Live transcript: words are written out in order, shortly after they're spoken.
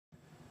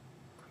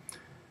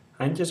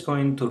I'm just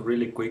going to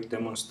really quick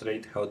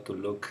demonstrate how to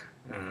look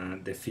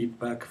the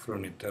feedback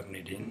from a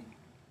TurnItIn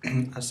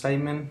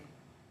assignment.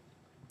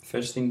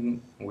 First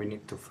thing, we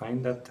need to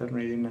find that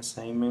TurnItIn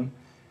assignment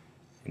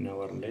in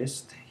our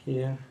list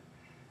here.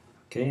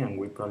 Okay, and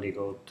we probably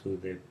go to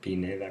the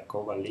Pineda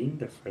Cova link,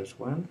 the first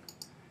one.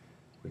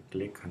 We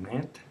click on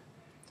it.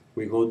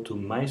 We go to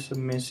My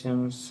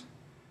Submissions,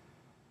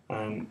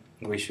 and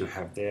we should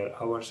have there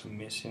our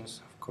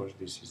submissions. Of course,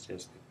 this is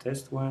just the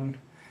test one.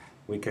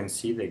 We can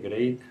see the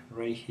grade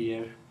right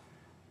here,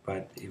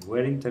 but if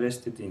we're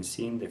interested in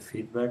seeing the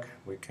feedback,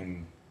 we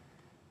can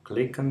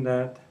click on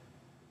that.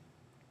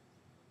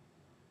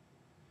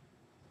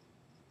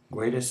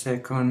 Wait a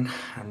second,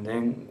 and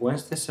then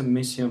once the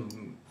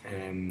submission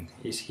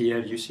is here,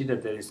 you see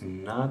that there is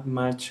not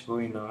much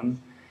going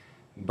on,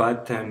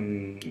 but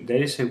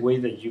there is a way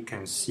that you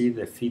can see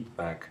the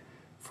feedback.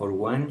 For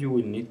one, you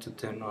will need to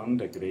turn on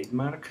the grade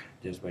mark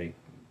just by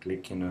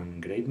clicking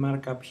on grade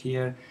mark up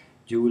here.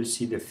 You will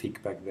see the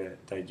feedback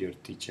that your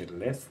teacher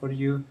left for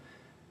you,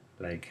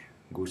 like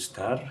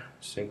gustar,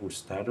 se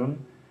gustaron.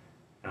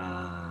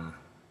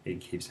 It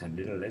gives a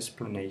little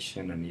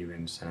explanation and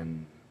even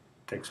some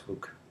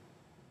textbook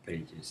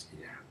pages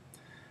here.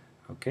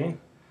 Okay,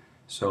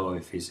 so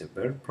if it's a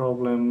verb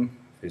problem,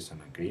 if it's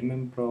an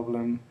agreement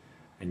problem,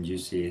 and you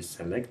see it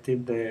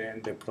selected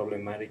the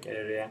problematic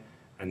area,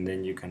 and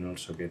then you can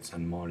also get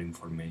some more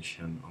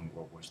information on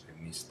what was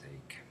the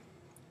mistake.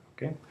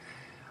 Okay,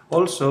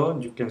 also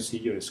you can see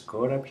your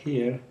score up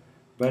here,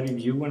 but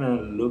if you want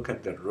to look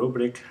at the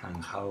rubric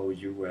and how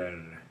you were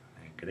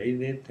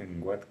graded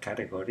and what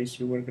categories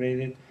you were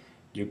graded,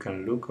 you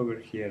can look over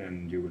here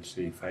and you will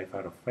see 5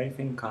 out of 5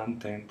 in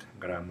content,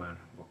 grammar,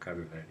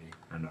 vocabulary,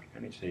 and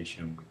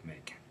organization would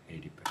make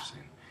 80%.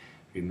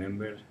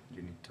 Remember,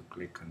 you need to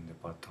click on the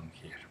button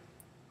here.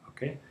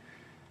 Okay?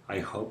 I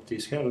hope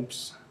this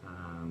helps.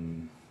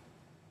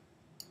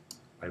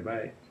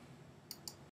 Bye-bye.